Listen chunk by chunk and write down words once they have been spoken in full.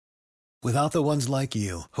Without the ones like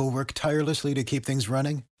you, who work tirelessly to keep things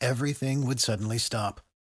running, everything would suddenly stop.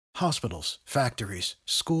 Hospitals, factories,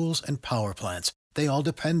 schools, and power plants, they all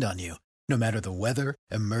depend on you. No matter the weather,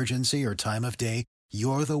 emergency, or time of day,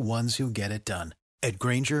 you're the ones who get it done. At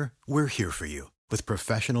Grainger, we're here for you with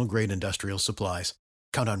professional-grade industrial supplies.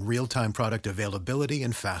 Count on real-time product availability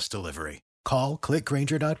and fast delivery. Call, click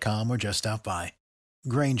Grainger.com, or just stop by.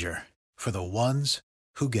 Grainger, for the ones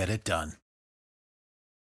who get it done.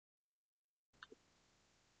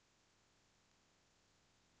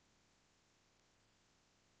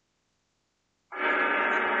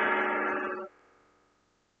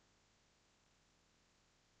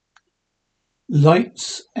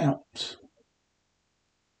 Lights out.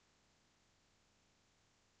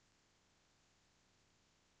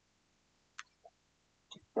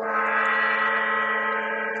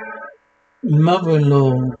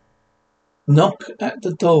 Mother-in-law. Knock at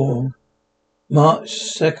the door. March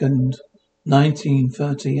 2nd,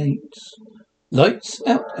 1938. Lights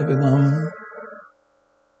out, everyone.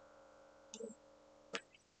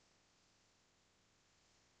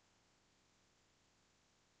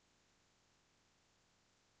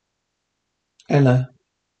 Ella.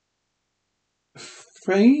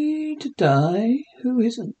 Afraid to die? Who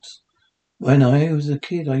isn't? When I was a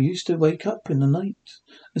kid, I used to wake up in the night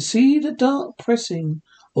and see the dark pressing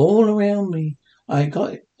all around me. I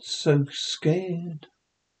got so scared.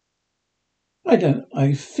 I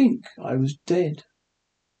think I was dead,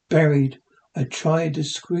 buried. I tried to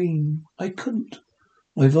scream. I couldn't.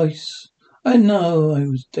 My voice. I know I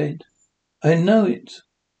was dead. I know it.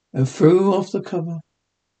 I threw off the cover.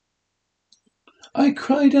 I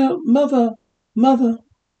cried out, Mother, Mother.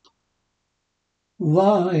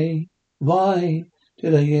 Why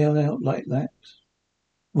did I yell out like that?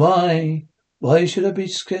 Why should I be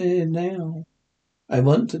scared now? I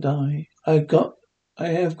want to die. I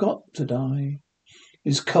have got to die.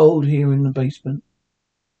 It's cold here in the basement.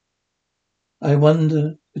 I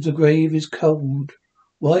wonder if the grave is cold.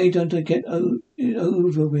 Why don't I get it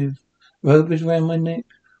over with? Rope is round my neck.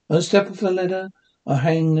 One step of the ladder, I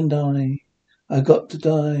hang and die. I got to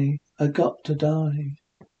die. I got to die.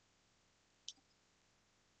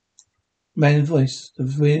 Man's voice.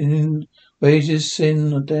 The wages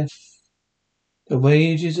sin or death. The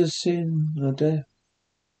wages of sin or death.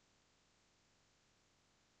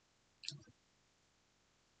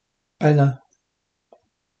 Ella.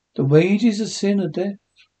 The wages of sin or death.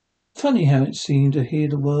 Funny how it seemed to hear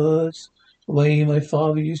the words the way my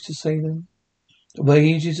father used to say them. The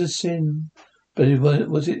wages of sin. But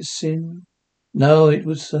was it sin? No, it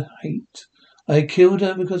was the hate. I killed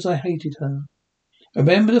her because I hated her. I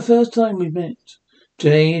remember the first time we met.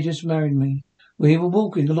 Jay had just married me. We were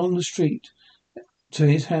walking along the street to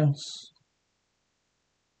his house.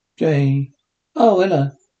 Jay. Oh,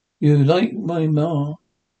 Ella, you like my ma.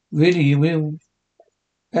 Really, you will.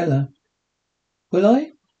 Ella. Will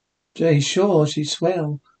I? Jay, sure, she's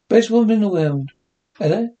swell. Best woman in the world.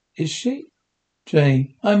 Ella, is she?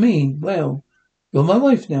 Jay, well, you're my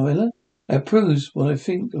wife now, Ella. That proves what I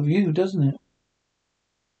think of you, doesn't it?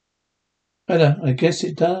 Ella, I guess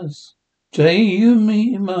it does. Jay, you and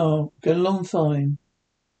me and Ma get along fine.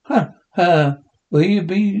 Ha, ha.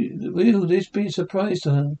 Will this be a surprise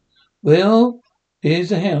to her? Well, here's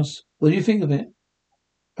the house. What do you think of it?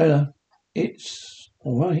 Ella, it's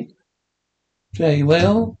all right. Jay,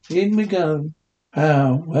 well, in we go.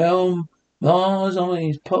 How? Well, Ma's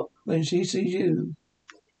eyes pop when she sees you.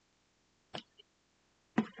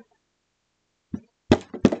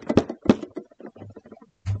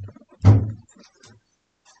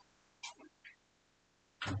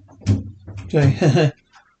 Jay,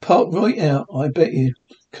 pop right out, I bet you.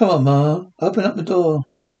 Come on, Ma, open up the door.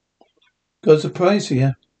 Got a surprise for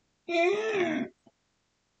you. Yeah.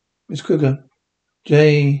 Miss Kruger.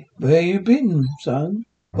 Jay, where you been, son?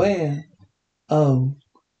 Where? Oh.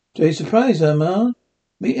 Jay, surprise her, Ma.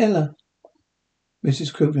 Meet Ella.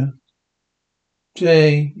 Mrs. Kruger.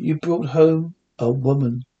 Jay, you brought home a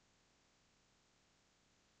woman.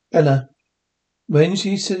 Ella. When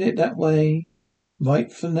she said it that way,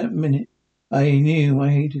 right from that minute, I knew I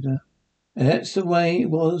hated her. And that's the way it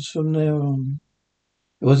was from there on.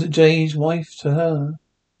 It wasn't Jay's wife to her,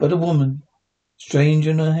 but a woman.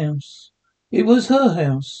 Stranger in her house. It was her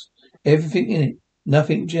house. Everything in it.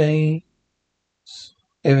 Nothing Jay's.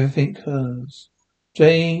 Everything hers.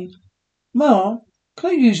 Jay. Ma, can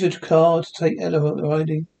I use your car to take Ella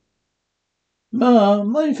riding? Ma,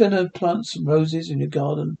 mind if Ella plants some roses in your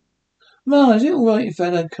garden? Ma, is it all right if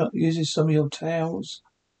Ella uses some of your towels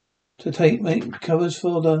to make covers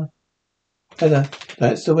for the Ella?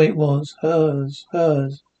 That's the way it was. Hers.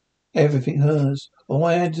 Everything hers. All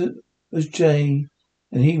I had to was Jay,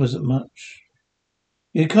 and he wasn't much.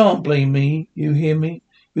 You can't blame me, you hear me?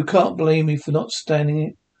 You can't blame me for not standing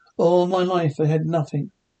it. All my life I had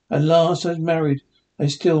nothing. At last I was married. I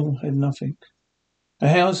still had nothing. Her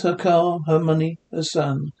house, her car, her money, her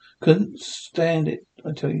son. Couldn't stand it,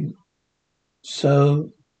 I tell you.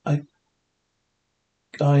 So I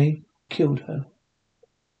killed her.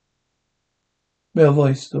 Male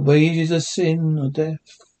voice, the wages of sin or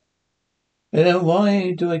death. And then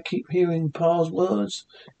why do I keep hearing Pa's words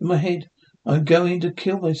in my head? I'm going to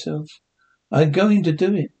kill myself. I'm going to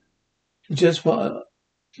do it. Just what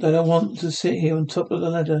that I want to sit here on top of the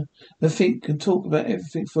ladder and think and talk about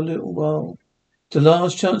everything for a little while. It's the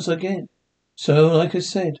last chance I get. So, like I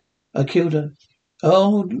said, I killed her.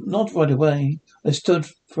 Oh, not right away. I stood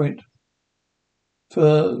for it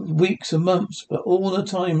for weeks and months, but all the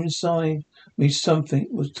time inside me something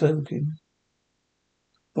was talking.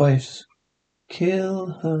 Voice. Kill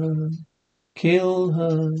her. Kill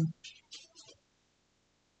her.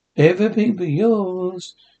 Everything but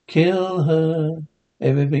yours. Kill her.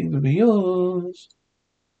 Everything but yours.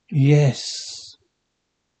 Yes.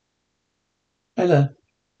 Ella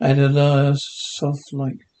had a last soft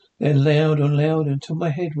like, then louder and louder until my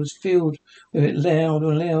head was filled with it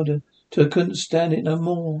louder and louder till I couldn't stand it no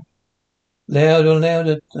more. Louder and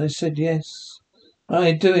louder, I said yes.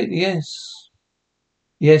 I'd do it, yes.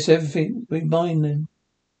 Yes, everything be mine then.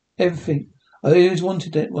 Everything. I always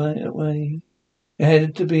wanted that way. It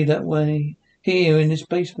had to be that way. Here in this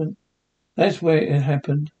basement. That's where it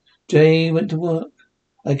happened. Jay went to work.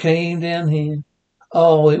 I came down here.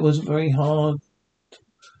 Oh, it was very hard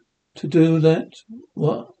to do that.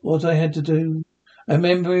 What I had to do. I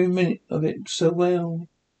remember every minute of it so well.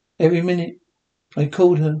 Every minute. I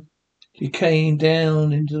called her. She came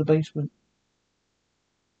down into the basement.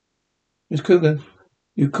 Miss Cougar,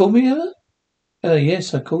 you called me, Ella? Ella,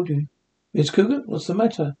 yes, I called you. Miss Cougar, what's the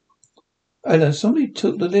matter? Ella, somebody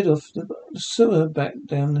took the lid off the sewer back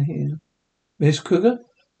down here. Miss Cougar,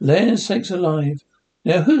 land sakes alive.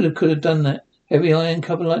 Now who could have done that? Heavy iron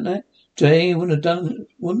cover like that? Jay wouldn't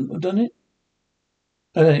have done it.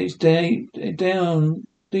 Ella, it's down,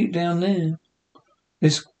 deep down there.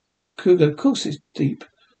 Miss Cougar, of course it's deep.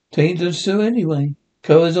 Tain't the sewer anyway.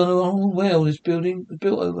 Covers on a whole well this building was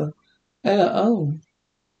built over. Ella, oh.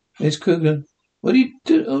 Miss Cougar, what are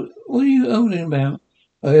you owning about?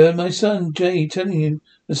 I heard my son, Jay, telling you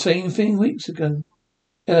the same thing weeks ago.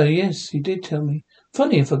 Yes, he did tell me.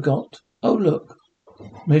 Funny I forgot. Oh, look.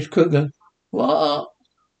 Miss Cougar. What?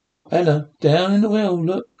 Ella, down in the well,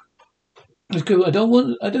 look. Miss Cougar,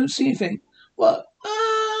 I don't see anything. What?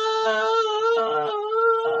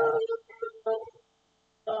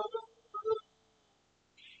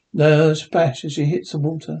 No, splash as she hits the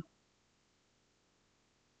water.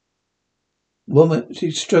 Woman,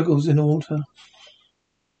 she struggles in the water.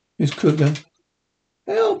 Miss Cougar.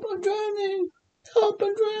 Help, I'm drowning. Help,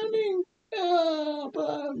 I'm drowning. Help,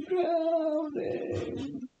 I'm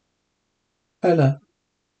drowning. Ella,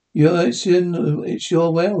 it's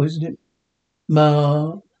your well, isn't it?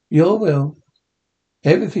 Ma, your well.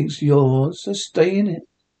 Everything's yours, so stay in it.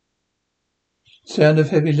 Sound of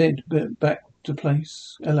heavy lid back to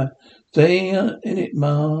place. Ella, stay in it,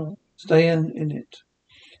 Ma. Stay in it.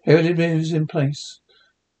 Heavy lid is in place.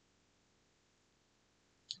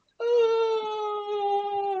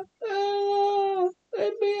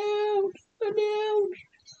 Let me out. Let me out.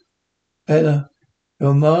 Ella,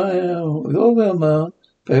 you're well, Ma.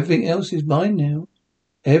 But everything else is mine now.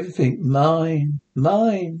 Everything mine.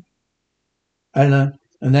 Mine. Ella,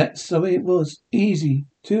 and that's the way it was. Easy.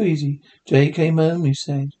 Too easy. Jay came home, he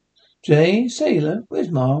said. Jay, sailor, where's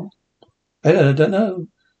Ma? Ella, I don't know.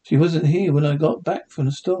 She wasn't here when I got back from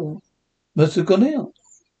the store. Must have gone out.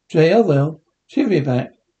 Jay, oh well. She'll be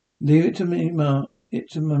back. Leave it to me, Ma.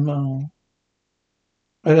 It's to my Ma.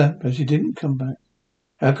 Ella, but she didn't come back.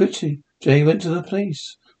 How could she? Jay went to the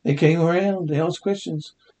police. They came around. They asked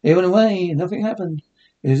questions. They went away and nothing happened.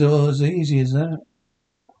 It was all as easy as that.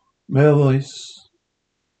 Male voice.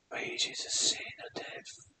 Wages of sin or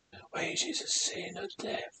death. Wages of sin or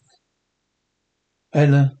death.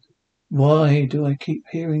 Ella, why do I keep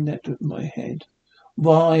hearing that in my head?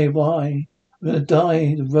 Why? I'm gonna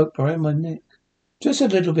die, the rope around my neck. Just a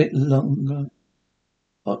little bit longer.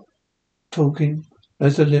 Talking.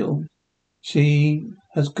 Just a little. She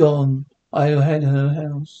has gone. I had her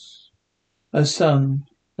house. Her son.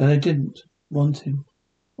 And I didn't want him.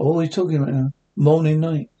 Always talking about her. Morning,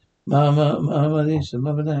 night. Mama this and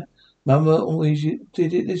mama that. Mama always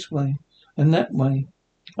did it this way and that way.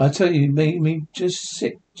 I tell you, it made me just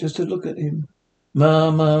sick just to look at him. Ma.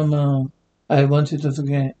 I wanted to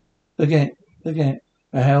forget.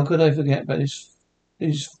 How could I forget about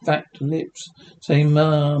his fat lips saying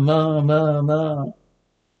ma, ma, ma, ma.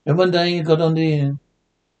 And one day I got on the ear.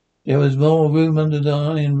 There was more room under the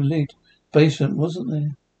iron lid basement, wasn't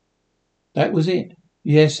there? That was it.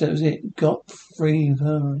 Yes, that was it. Got free of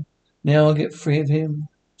her. Now I get free of him.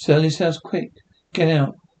 Sell this house quick. Get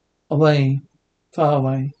out. Away. Far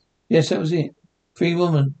away. Yes, that was it. Free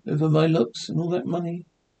woman. Over my looks and all that money.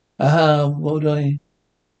 Aha, would I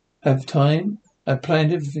have time? I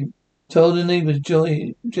planned everything. Told the neighbours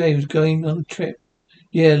Jay was going on a trip.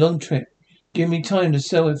 Yeah, long trip. Give me time to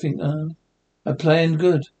sell everything. I planned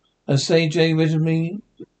good. I say Jay rented me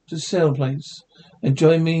to sell place and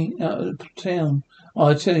joined me out of town.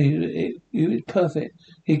 I tell you, it was perfect.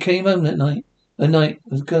 He came home that night. The night I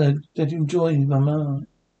was gonna let him join my mom.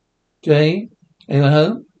 Jay, anyone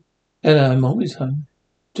home? Ella, I'm always home.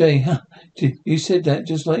 Jay, you said that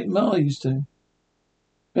just like Ma used to.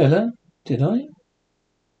 Ella, did I?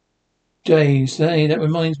 Jay, say, that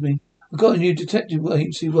reminds me. I've got a new detective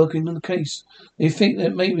agency working on the case. They think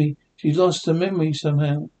that maybe she lost her memory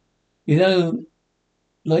somehow. You know,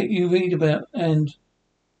 like you read about and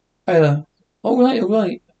Ella. All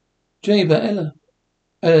right. Jay, but Ella.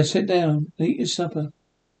 Ella, sit down. Eat your supper.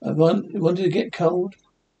 Wanted to get cold?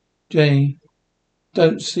 Jay,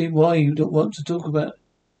 don't see why you don't want to talk about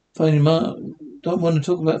finding Ma. Don't want to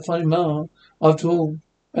talk about finding Ma. After all,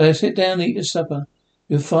 Ella, sit down and eat your supper.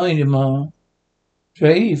 You'll find your Ma.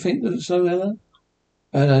 Jay, you think so, Ella?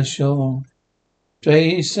 Ella, sure.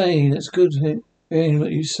 Jay, you say, that's good hearing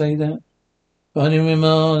what you say that. Finding your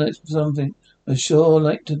Ma, that's something I sure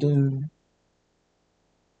like to do.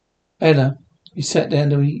 Ella, he sat down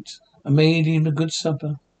to eat. I made him a good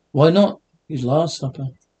supper. Why not? His last supper.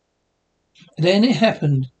 And then it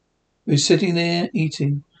happened. We were sitting there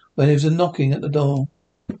eating when there was a knocking at the door.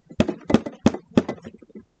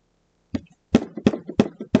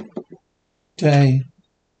 Jay,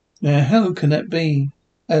 now how can that be?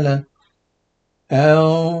 Ella,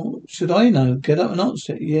 how should I know? Get up and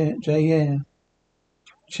answer it. Yeah, Jay, yeah.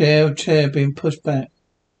 Chair being pushed back.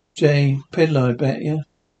 Jay, pillow, I bet, yeah.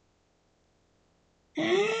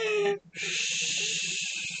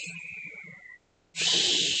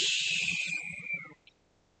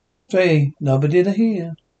 Jay, nobody to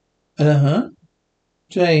hear. Ella, huh?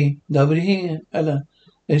 Jay, nobody here. Ella,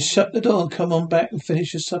 then shut the door and come on back and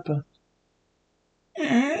finish your supper.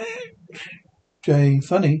 Jay,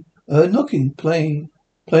 funny. Knocking, playing,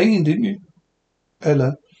 didn't you?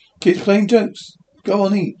 Ella, kids playing jokes. Go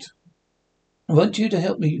on, eat. I want you to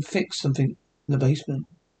help me fix something in the basement.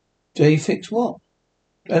 Jay, fix what?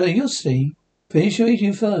 Ella, you'll see. Finish your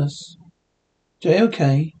eating first. Jay,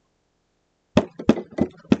 okay.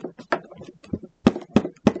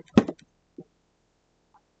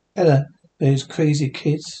 Ella, those crazy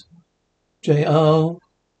kids. Jay, oh.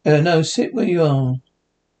 Ella, no, sit where you are.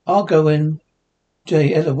 I'll go in.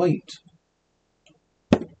 Jay, Ella, wait.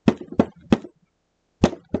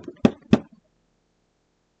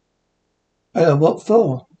 Ella, what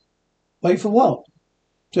for? Wait for what?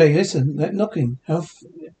 Jay, listen, that knocking. How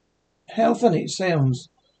funny it sounds.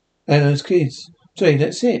 Ella, those kids. Jay,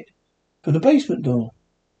 that's it. From the basement door.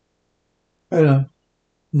 Ella,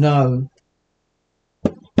 no.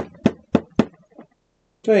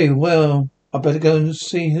 Jay, well, I better go and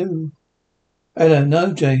see who. Ella,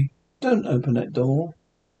 no, Jay. Don't open that door.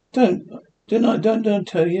 Don't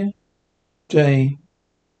tell you. Jay,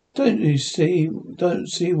 don't see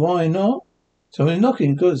why not? Someone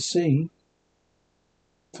knocking, gotta see.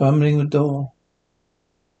 Fumbling the door.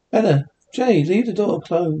 Ella, Jay, leave the door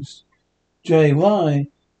closed. Jay, why?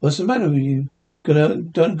 What's the matter with you? Gonna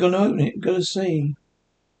open it, gotta see.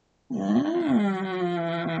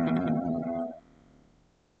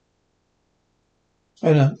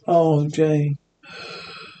 Ella, oh, Jay.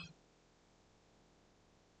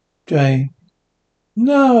 Jay,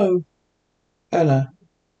 no. Ella,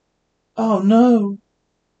 oh, no.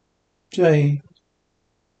 Jay,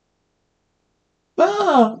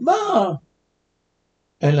 Ma.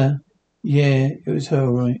 Ella, yeah, it was her,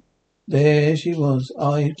 right. There she was,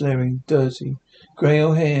 eyes glaring, dirty, grey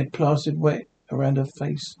old hair plastered wet around her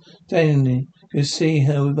face. Standing there, could see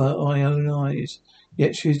her with my own eyes.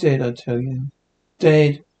 Yet she was dead, I tell you.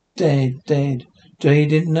 Dead. Jay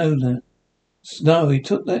didn't know that. No, he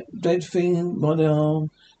took that dead thing by the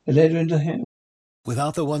arm and led her into hell.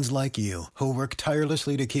 Without the ones like you, who work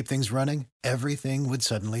tirelessly to keep things running, everything would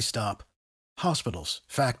suddenly stop. Hospitals,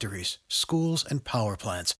 factories, schools, and power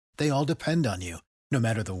plants, they all depend on you. No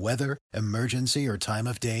matter the weather, emergency, or time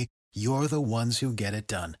of day, you're the ones who get it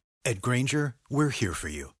done. At Grainger, we're here for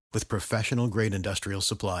you with professional-grade industrial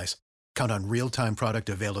supplies. Count on real-time product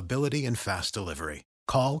availability and fast delivery.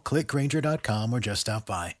 Call, click Grainger.com, or just stop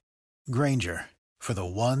by. Grainger, for the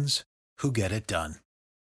ones who get it done.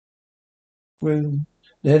 Room.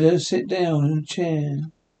 Let her sit down in a chair.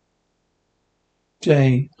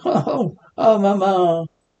 Jay. Oh, Mama.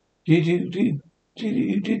 You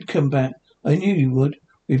did come back. I knew you would.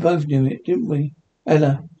 We both knew it, didn't we?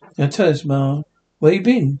 Ella. Now tell us, Ma. Where you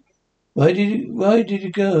been? Why did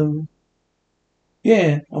you go?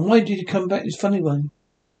 Yeah, and why did you come back this funny way?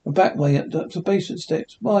 A back way up the basement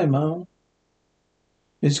steps. Why, Ma?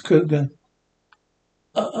 Miss Kruger.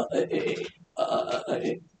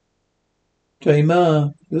 Jay, Ma,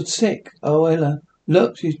 you're sick. Oh, Ella.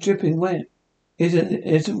 Look, she's dripping wet. It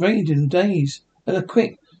hasn't rained in days. Ella,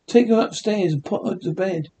 quick. Take her upstairs and put her to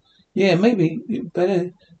bed. Yeah, maybe you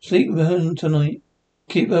better sleep with her tonight.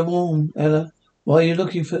 Keep her warm, Ella. Why are you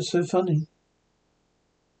looking so funny?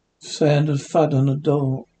 Sound of thud on the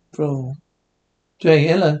door. Jay,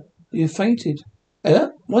 Ella, you fainted.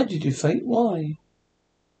 Ella, why did you faint? Why?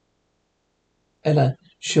 Ella,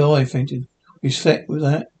 sure I fainted. We slept with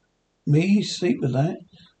that. Me sleep with that.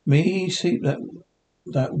 Me sleep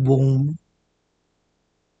that warm.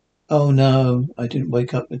 Oh no, I didn't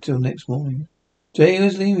wake up until next morning. Jay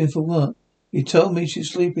was leaving for work. He told me she's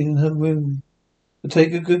sleeping in her room. To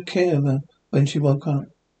take good care of her when she woke up.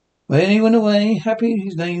 When he went away, happy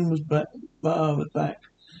his name was back.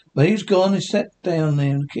 When he was gone, he sat down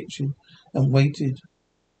there in the kitchen and waited.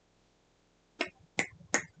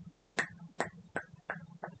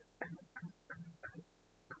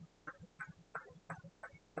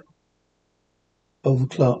 Over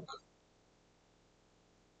clock.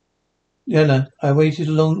 Ella, I waited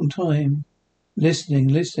a long time. Listening.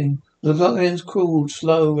 The clock hands crawled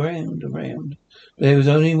slow round. There was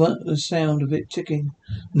only the sound of it ticking.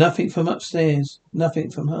 Nothing from upstairs.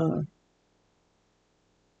 Nothing from her.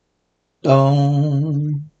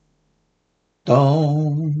 Dong.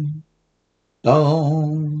 Dong.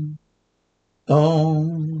 Dong.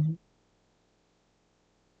 Dong.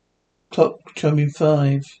 Clock chiming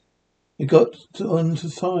 5. It got on to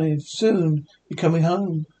 5. Soon. You're coming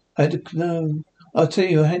home. I had to know. I'll tell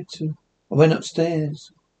you I had to. I went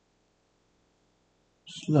upstairs.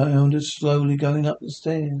 Slowly going up the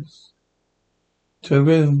stairs. To a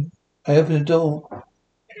room. I opened the door.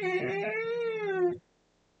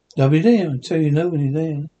 Nobody there. I tell you, nobody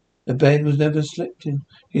there. The bed was never slept in.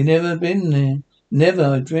 He'd never been there. Never.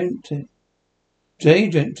 I dreamt it. Jay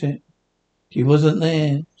dreamt it. She wasn't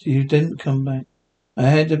there. She didn't come back. I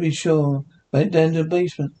had to be sure. Went down to the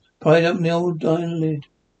basement. Pried open the old eyelid.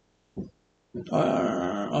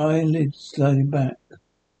 Eyelid sliding back.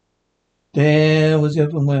 There was the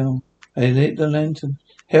open well. I lit the lantern.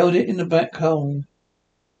 Held it in the back hole.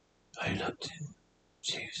 I looked in.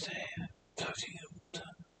 She was there. Floating in the water.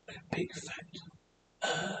 Like a big fat.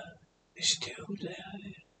 It's still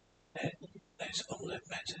there. That's all that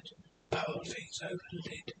mattered. Power things over the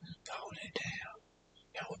lid. Hold it down.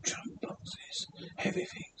 The old trunk boxes. Heavy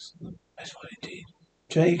things. That's what it did.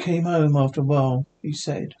 Jay came home after a while. He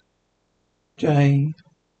said. Jay.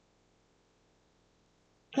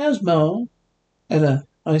 How's Ma? Ella,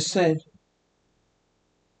 I said.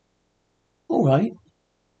 All right.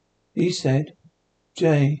 He said.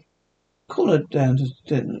 Jay. Call her down to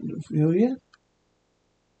dinner, will you?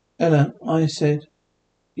 Ella, I said.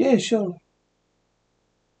 Yeah, sure.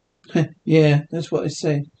 Yeah, that's what I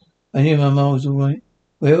said. I knew my Ma was all right.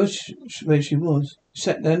 Where she was. We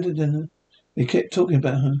sat down to dinner. We kept talking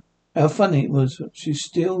about her. How funny it was. She's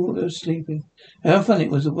still sleeping. How funny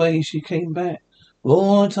it was the way she came back.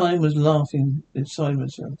 All the time was laughing inside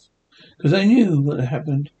myself. Because I knew what had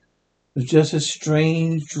happened. It was just a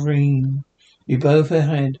strange dream we both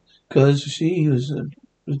had. Because she was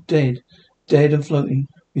dead. Dead and floating.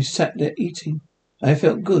 We sat there eating. I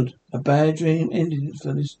felt good. A bad dream ended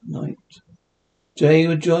for this night. Jay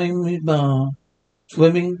would join with Ma.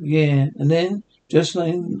 Swimming, yeah. And then, just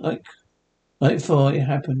like before it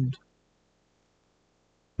happened.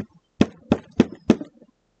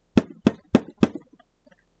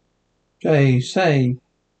 Jay, say,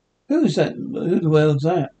 who's that? Who the world's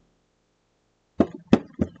that?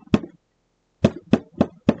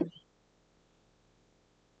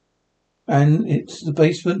 And it's the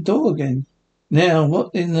basement door again. Now,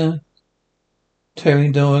 what in the...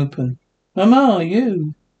 Tearing door open. Mama,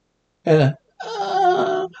 you. Ella.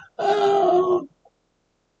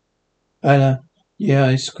 Ella. Yeah,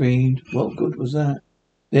 I screamed. What good was that?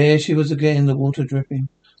 There she was again, the water dripping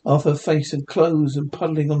off her face and clothes and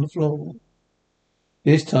puddling on the floor.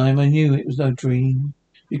 This time I knew it was no dream.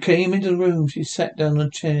 You came into the room. She sat down on a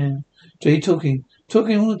chair. Jay talking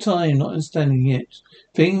all the time, not understanding yet,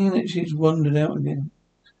 thinking that she's wandered out again.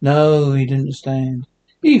 No, he didn't understand.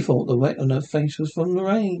 He thought the wet on her face was from the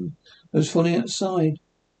rain that was falling outside.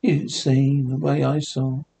 He didn't see the way I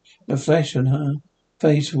saw. The flesh on her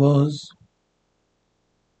face was...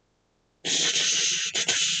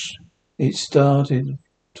 It started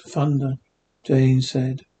to thunder, Jane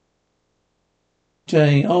said.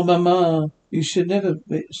 Jane, oh, Mama, you should never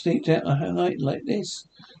sneaked out a night like this.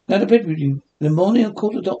 Now to bed with you. In the morning I'll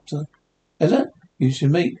call the doctor. Ella, you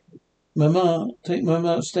should take Mama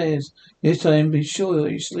upstairs. This time be sure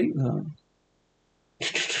you sleep with her.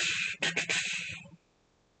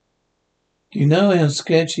 You know how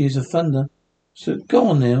scared she is of thunder. So go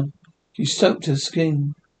on now. She's soaked her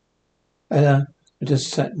skin. Ella, I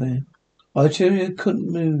just sat there. I tell you I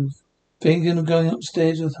couldn't move. Thinking of going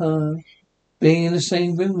upstairs with her. Being in the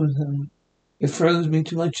same room with her. It froze me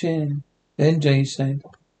to my chair. Then Jay said,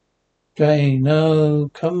 Jay, no,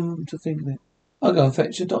 come to think of it. I'll go and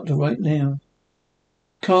fetch a doctor right now.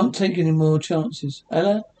 Can't take any more chances.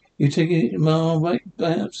 Ella, you take it Ma right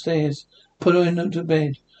back upstairs. Put her into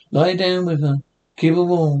bed. Lie down with her. Keep her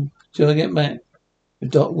warm till I get back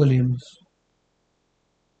with Doc Williams.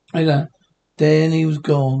 Ella, then he was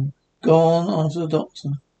gone. Gone after the doctor.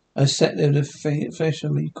 I sat there with the flesh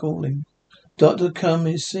on me calling. Doctor, come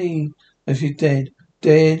and see if she's dead.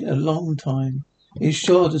 Dead a long time. He's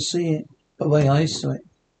sure to see it. The way I saw it.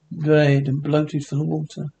 Red and bloated from the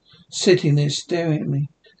water. Sitting there staring at me.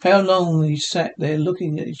 How long we sat there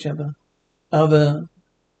looking at each other. I don't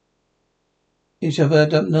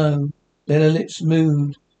know. Then her lips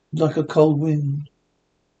moved like a cold wind.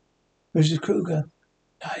 Mrs. Kruger,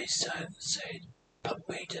 my son said, put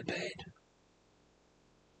me to bed.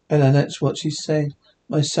 And that's what she said.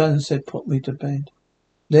 My son said, put me to bed.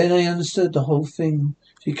 Then I understood the whole thing.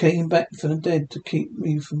 She came back from the dead to keep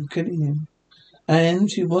me from killing him.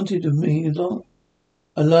 And she wanted me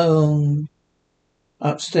alone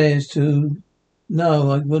upstairs to...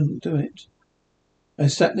 No, I wouldn't do it. I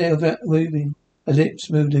sat there without moving. Her lips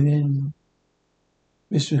moved again.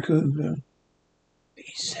 Mr. Kruger.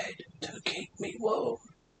 He said to keep me warm.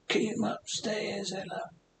 Keep him upstairs, Ella.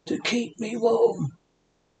 To keep me warm.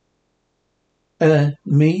 Ella,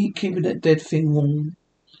 me keeping that dead thing warm.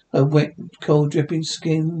 Her wet, cold, dripping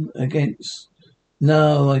skin against...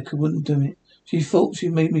 No, I wouldn't do it. She thought she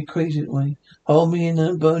made me crazy that way. Hold me in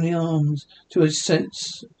her bony arms to a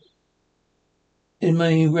sense in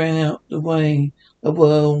me ran out the way the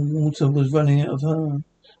world water was running out of her.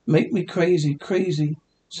 Make me crazy, crazy.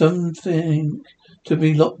 Something to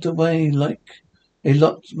be locked away like they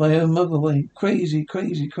locked my own mother away. Crazy,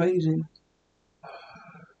 crazy, crazy.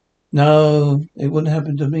 No, it wouldn't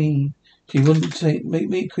happen to me. She wouldn't make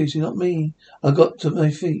me crazy, not me. I got to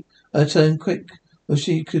my feet. I turned quick, but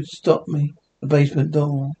she could stop me. The basement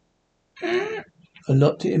door. I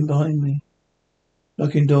locked it in behind me.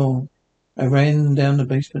 Locking door. I ran down the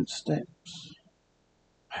basement steps.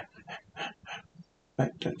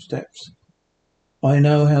 Back to steps. I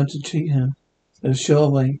know how to cheat her. The sure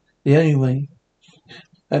way. The only way.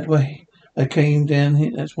 That way. I came down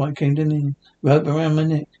here. That's why I came down here. Rope around my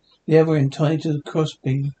neck. The other end tied to the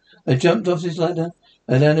crossbeam. I jumped off this ladder.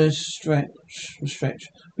 I let her stretch.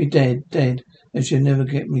 Be dead. And she'll never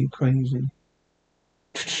get me crazy.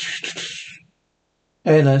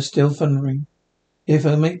 Ella still thundering. If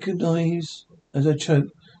I make a noise as I choke,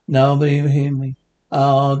 nobody will hear me.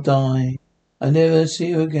 I'll die. I never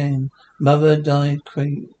see her again. Mother died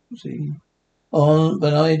crazy.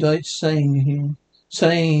 But I died sane here.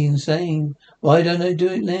 Sane. Why don't I do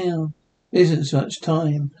it now? There isn't so much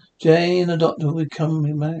time. Jay and the doctor will be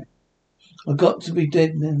coming back. I've got to be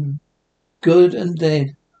dead then. Good and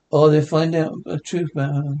dead. Or they'll find out the truth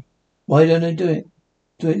about her. Why don't I do it?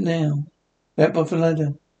 Do it now. Get off the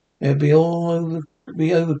ladder. It'll be over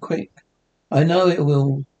quick. I know it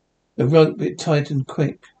will. The rope bit tightened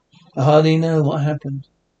quick. I hardly know what happened.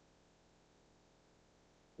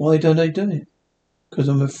 Why don't I do it? Because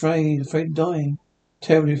I'm afraid of dying.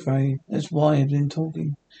 Terribly afraid. That's why I've been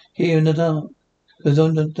talking. Here in the dark. Because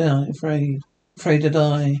I'm afraid. Afraid to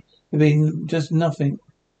die. It'll be just nothing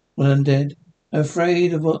when I'm dead. I'm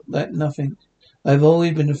afraid of that nothing. I've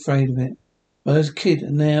always been afraid of it. When I was a kid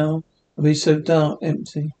and now it'll be so dark,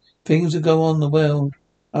 empty. Things will go on in the world.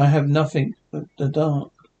 I have nothing but the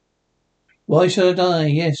dark. Why should I die?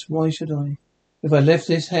 Yes, why should I? If I left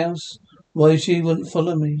this house, why she wouldn't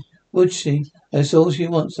follow me? Would she? That's all she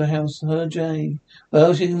wants, the house, her Jay.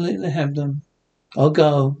 Well, she can let her have them. I'll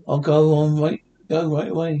go right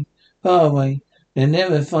away. Far away. They'll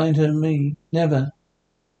never find her and me. Never.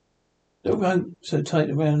 The rope so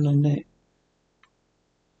tight around my neck.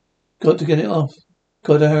 Got to get it off.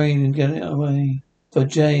 Got to hurry and get it away. For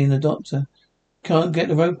Jay and the doctor can't get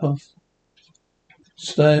the rope off.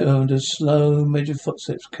 The slow, measured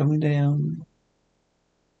footsteps coming down.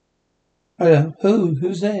 Hello,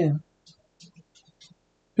 who's there?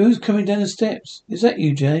 Who's coming down the steps? Is that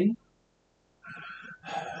you, Jay?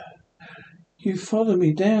 You followed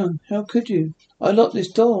me down. How could you? I locked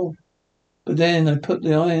this door. But then I put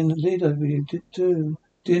the iron lid over you,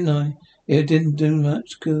 didn't I? It didn't do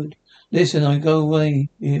much good. Listen, I go away,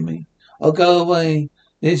 you hear me? I'll go away.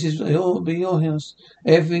 It ought to be your house.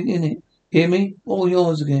 Everything in it. Hear me? All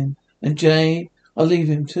yours again. And Jay, I'll leave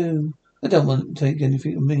him too. I don't want him to take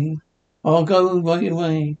anything of me. I'll go right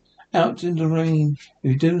away. Out in the rain.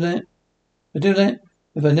 If you do that,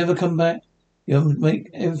 if I never come back, you'll make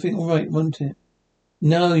everything all right, won't it?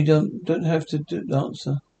 No, you don't have to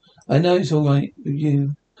answer. I know it's all right with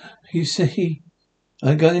you. You see,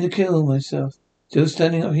 I'm going to kill myself. Still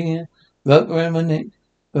standing up here, rope around my neck.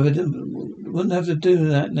 But I wouldn't have to do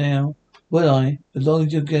that now, will I? As long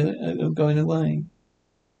as I'm going away.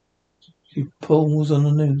 She pulls on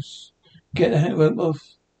the noose. Get the rope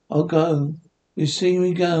off. I'll go. You see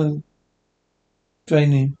me go.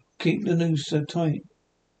 Draining. Keep the noose so tight.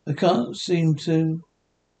 I can't seem to.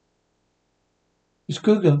 Miss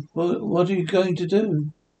Kruger, what are you going to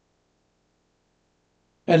do?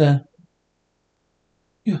 Ella.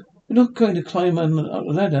 You're not going to climb up the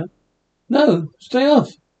ladder. No, stay off.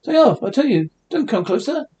 Stay off, I tell you. Don't come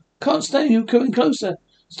closer. Can't stand you coming closer.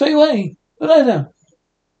 Stay away. The ladder.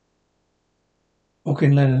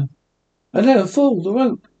 Walking ladder. I let her fall, the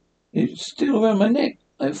rope. It's still around my neck.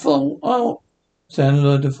 I fall. Oh. Sound of the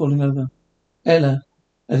ladder falling over. Ella.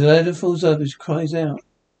 As the ladder falls over, she cries out.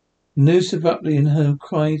 Noose abruptly in her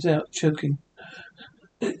cries out, choking.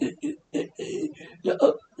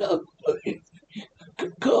 No,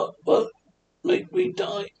 can't make me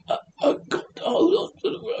die. I've got to hold on to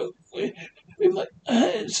the rope with my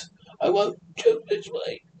hands. I won't choke this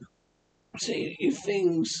way. See, you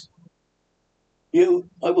things.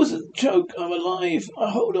 I wasn't choked. I'm alive. I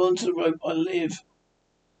hold on to the rope. I live.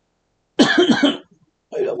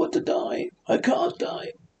 I don't want to die. I can't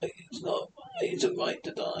die. It's a right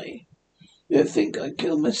to die. You think I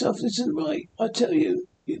kill myself? This isn't right. I tell you,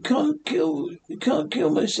 you can't kill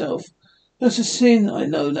myself. That's a sin. I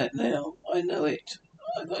know that now. I know it.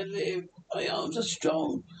 I live. My arms are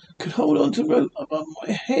strong. Could hold on to rope above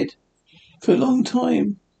my head for a long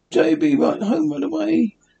time. JB right home right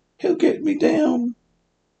away. He'll get me down.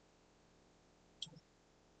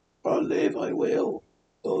 I'll live. I will.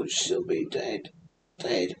 Or she'll be dead.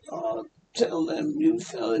 Dead. I'll tell them you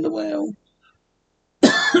fell in the well.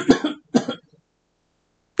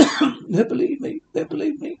 They'll believe me.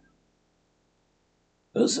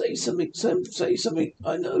 They'll say something.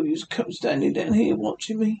 I know you're standing down here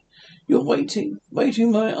watching me. You're waiting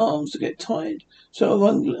my arms to get tired. So I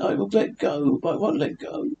will let go, but I won't let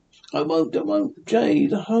go. I won't. Jay,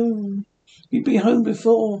 the home. You'd be home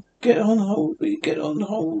before. Get on hold.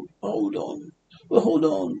 Hold on. Well, hold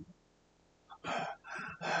on.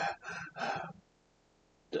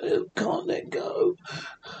 Can't let go.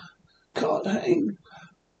 Can't hang.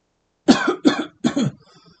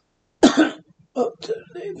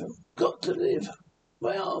 Got to live.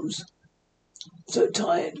 My arms so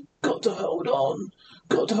tired. Got to hold on.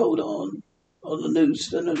 On the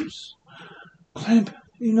noose. Clamp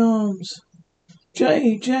in arms.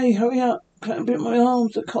 Jay, hurry up. Clamp in my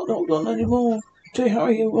arms. I can't hold on anymore. Jay,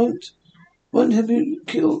 hurry. I won't have you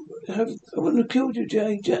killed. I wouldn't have killed you,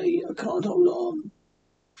 Jay. I can't hold on.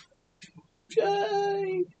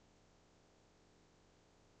 Jay.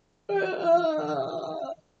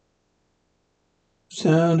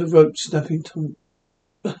 Sound of rope snapping taut.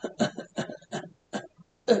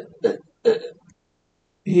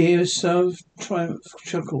 Hear a sound of triumph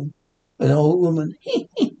chuckle. An old woman.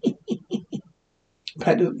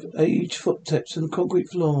 Pad of aged footsteps on the concrete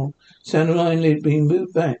floor. Sound of iron lid being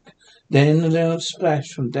moved back. Then a loud splash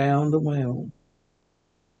from down the well.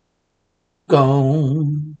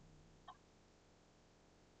 Gone.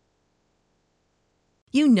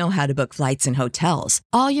 You know how to book flights and hotels.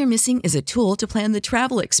 All you're missing is a tool to plan the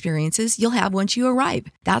travel experiences you'll have once you arrive.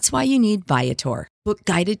 That's why you need Viator. Book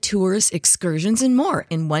guided tours, excursions, and more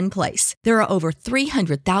in one place. There are over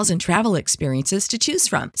 300,000 travel experiences to choose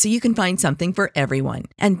from, so you can find something for everyone.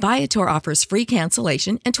 And Viator offers free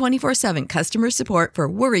cancellation and 24/7 customer support for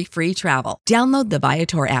worry-free travel. Download the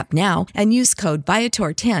Viator app now and use code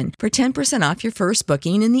Viator10 for 10% off your first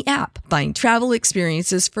booking in the app. Find travel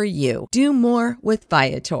experiences for you. Do more with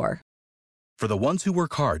Viator. For the ones who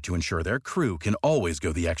work hard to ensure their crew can always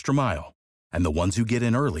go the extra mile, and the ones who get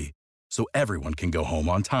in early so everyone can go home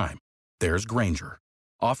on time, there's Grainger,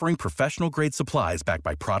 offering professional-grade supplies backed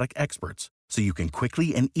by product experts so you can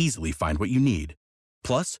quickly and easily find what you need.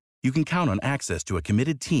 Plus, you can count on access to a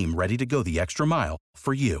committed team ready to go the extra mile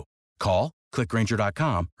for you. Call, click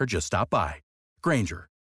Grainger.com, or just stop by. Grainger,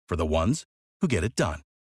 for the ones who get it done.